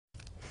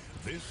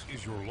This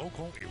is your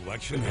local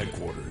election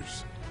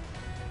headquarters.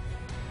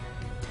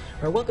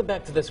 All right, welcome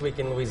back to This Week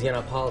in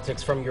Louisiana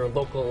Politics from your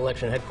local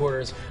election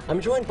headquarters. I'm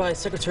joined by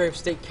Secretary of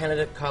State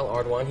candidate Kyle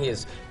Ardoin. He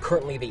is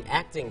currently the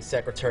acting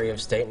Secretary of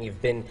State, and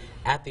you've been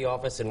at the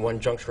office in one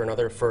juncture or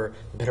another for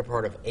the better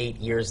part of 8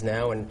 years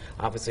now, and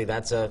obviously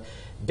that's a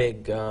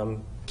big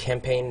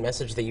campaign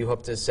message that you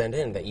hope to send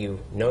in, that you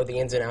know the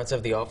ins and outs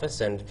of the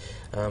office, and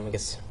I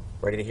guess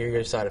ready to hear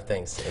your side of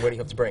things. What do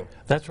you hope to bring?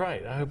 That's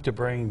right. I hope to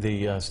bring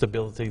the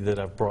stability that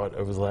I've brought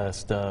over the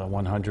last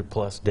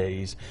 100-plus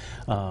days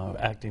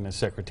acting as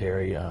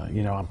secretary.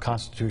 You know, I'm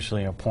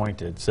constitutionally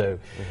appointed, so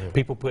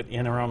people put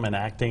interim and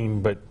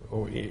acting, but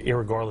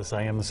irregardless,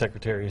 I am the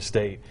Secretary of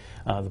State.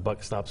 The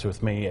buck stops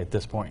with me at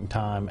this point in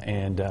time,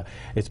 and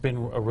it's been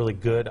a really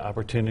good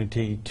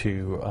opportunity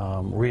to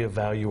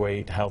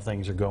reevaluate how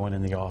things are going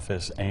in the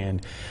office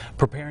and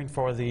preparing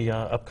for the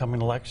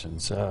upcoming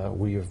elections.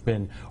 We have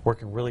been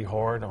working really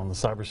hard on the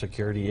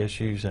cybersecurity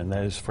issues and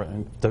those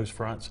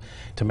fronts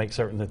to make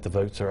certain that the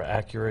votes are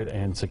accurate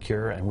and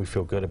secure, and we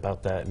feel good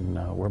about that,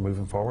 and we're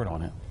moving forward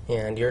on it.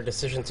 And your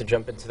decision to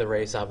jump into the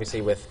race,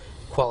 obviously with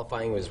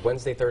qualifying, was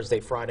Wednesday, Thursday,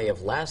 Friday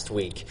of last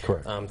week.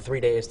 Correct. 3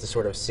 days to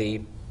sort of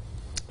see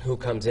who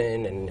comes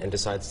in and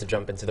decides to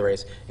jump into the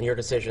race. And your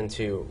decision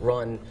to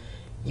run,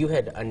 you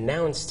had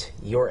announced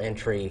your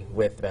entry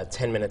with about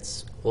 10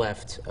 minutes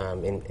left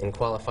in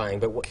qualifying.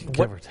 But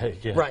Give or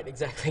take, yeah. Right,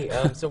 exactly.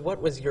 So what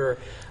was your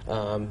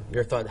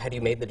thought? Had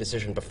you made the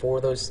decision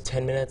before those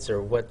 10 minutes,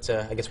 or what?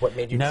 I guess what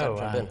made you decide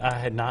to jump in? No, I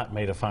had not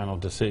made a final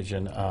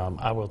decision.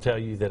 I will tell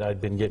you that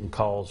I'd been getting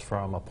calls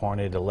from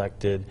appointed,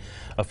 elected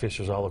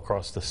officials all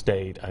across the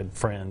state. I had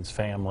friends,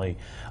 family,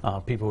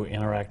 people who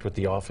interact with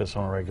the office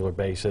on a regular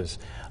basis,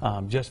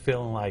 just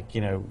feeling like,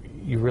 you know,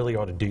 you really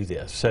ought to do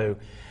this. So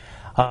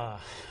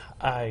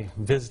I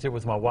visited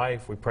with my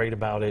wife, we prayed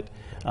about it,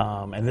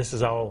 and this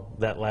is all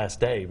that last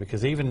day,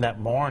 because even that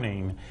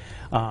morning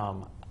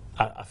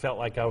I felt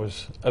like I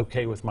was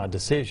okay with my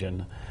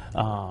decision.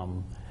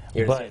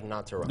 Your decision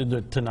not to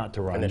run. Not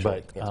to run,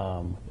 initially,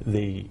 but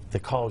yes. The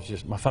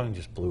calls my phone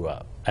just blew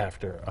up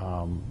after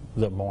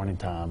the morning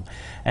time,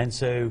 and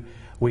so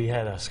we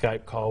had a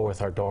Skype call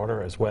with our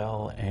daughter as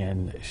well,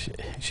 and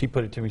she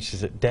put it to me, she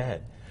said,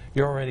 "Dad,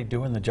 you're already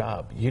doing the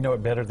job. You know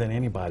it better than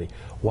anybody.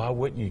 Why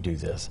wouldn't you do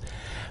this?"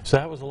 So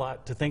that was a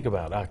lot to think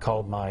about. I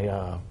called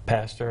my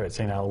pastor at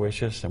St.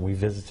 Aloysius, and we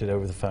visited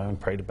over the phone,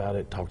 prayed about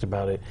it, talked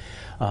about it.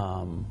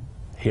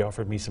 He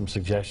offered me some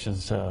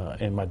suggestions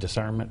in my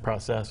discernment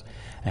process,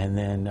 and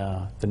then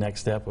the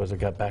next step was I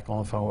got back on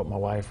the phone with my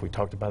wife. We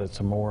talked about it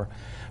some more,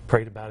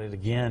 prayed about it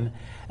again,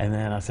 and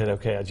then I said,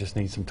 okay, I just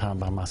need some time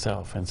by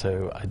myself. And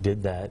so I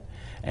did that,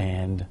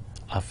 and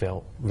I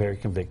felt very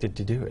convicted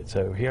to do it.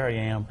 So here I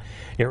am,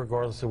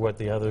 irregardless of what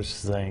the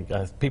others think.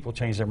 People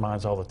change their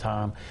minds all the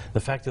time. The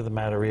fact of the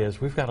matter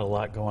is, we've got a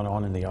lot going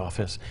on in the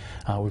office.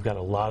 We've got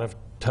a lot of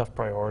tough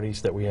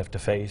priorities that we have to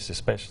face,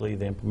 especially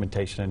the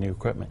implementation of new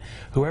equipment.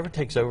 Whoever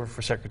takes over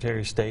for Secretary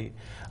of State,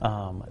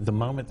 the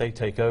moment they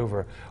take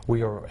over,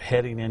 we are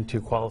heading into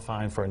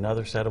qualifying for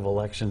another set of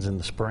elections in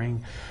the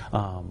spring.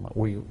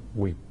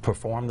 We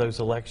perform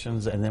those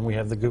elections, and then we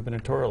have the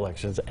gubernatorial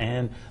elections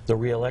and the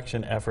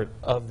re-election effort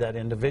of that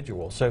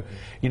individual. So,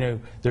 you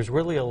know, there's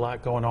really a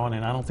lot going on,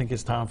 and I don't think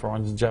it's time for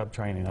on-the-job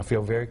training. I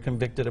feel very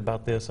convicted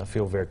about this. I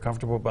feel very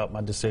comfortable about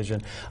my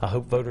decision. I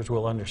hope voters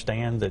will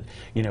understand that,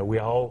 you know, we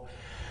all,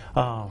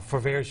 for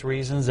various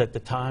reasons, at the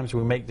times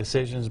we make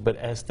decisions, but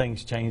as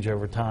things change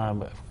over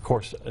time, of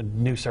course,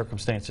 new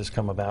circumstances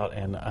come about,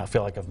 and I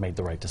feel like I've made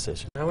the right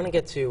decision. I want to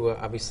get to,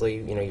 obviously,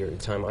 you know, your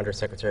time under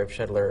Secretary of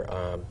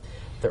Shedler.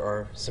 There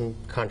are some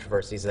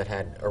controversies that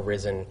had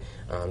arisen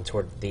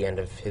toward the end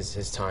of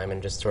his time,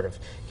 and just sort of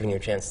giving you a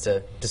chance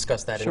to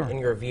discuss that. Sure. in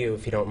your view,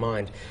 if you don't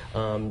mind.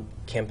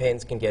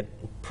 Campaigns can get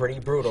pretty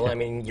brutal. I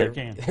mean, you're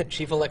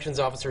chief elections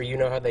officer, you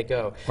know how they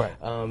go. Right.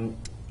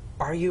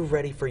 Are you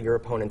ready for your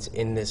opponents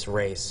in this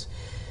race,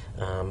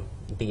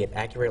 be it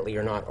accurately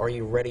or not? Are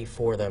you ready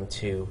for them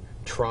to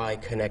try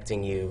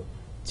connecting you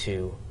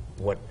to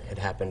what had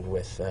happened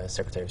with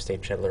Secretary of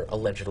State Shedler,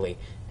 allegedly,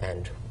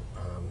 and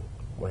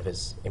one of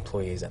his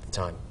employees at the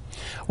time?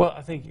 Well,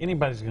 I think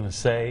anybody's going to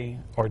say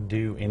or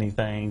do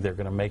anything. They're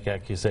going to make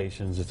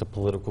accusations. It's a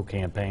political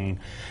campaign.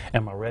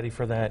 Am I ready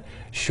for that?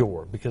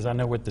 Sure, because I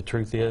know what the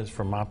truth is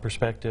from my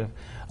perspective.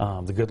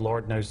 The good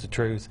Lord knows the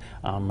truth.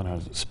 I'm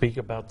going to speak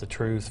about the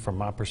truth from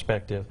my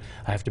perspective.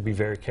 I have to be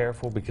very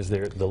careful because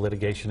the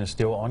litigation is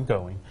still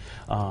ongoing.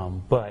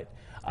 But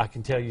I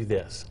can tell you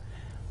this.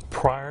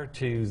 Prior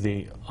to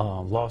the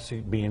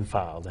lawsuit being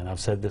filed, and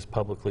I've said this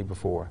publicly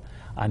before,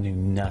 I knew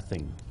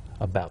nothing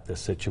about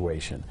this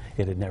situation.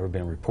 It had never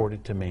been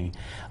reported to me.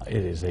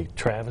 It is a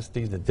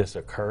travesty that this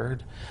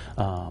occurred.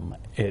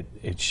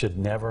 It should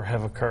never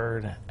have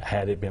occurred.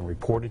 Had it been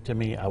reported to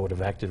me, I would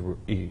have acted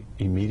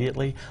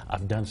immediately.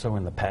 I've done so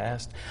in the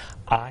past.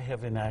 I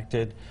have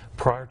enacted,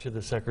 prior to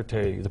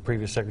the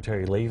previous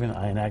secretary leaving,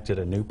 I enacted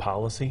a new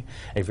policy,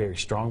 a very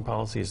strong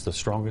policy. It's the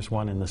strongest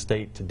one in the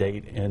state to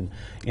date in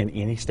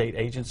any state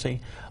agency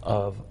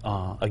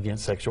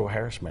against sexual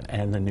harassment,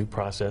 and the new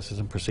processes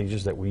and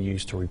procedures that we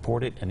use to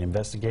report it and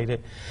investigate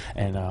it.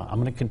 And I'm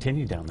going to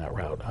continue down that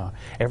route.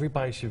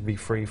 Everybody should be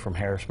free from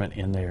harassment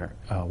in their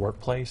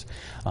workplace.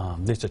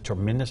 This is a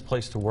tremendous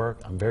place to work.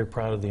 I'm very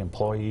proud of the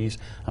employees.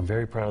 I'm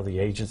very proud of the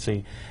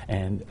agency.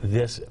 And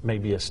this may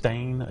be a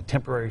stain, a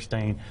temporary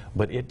stain,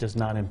 but it does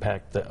not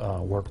impact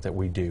the work that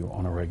we do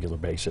on a regular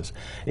basis.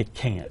 It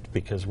can't,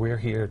 because we're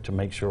here to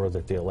make sure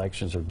that the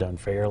elections are done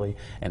fairly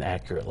and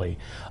accurately.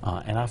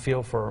 And I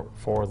feel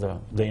for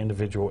the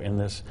individual in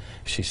this.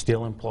 She's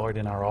still employed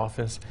in our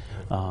office,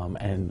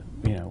 and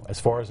you know, as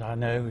far as I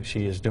know,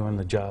 she is doing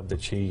the job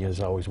that she has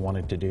always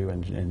wanted to do,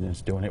 and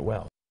is doing it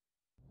well.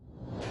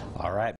 All right.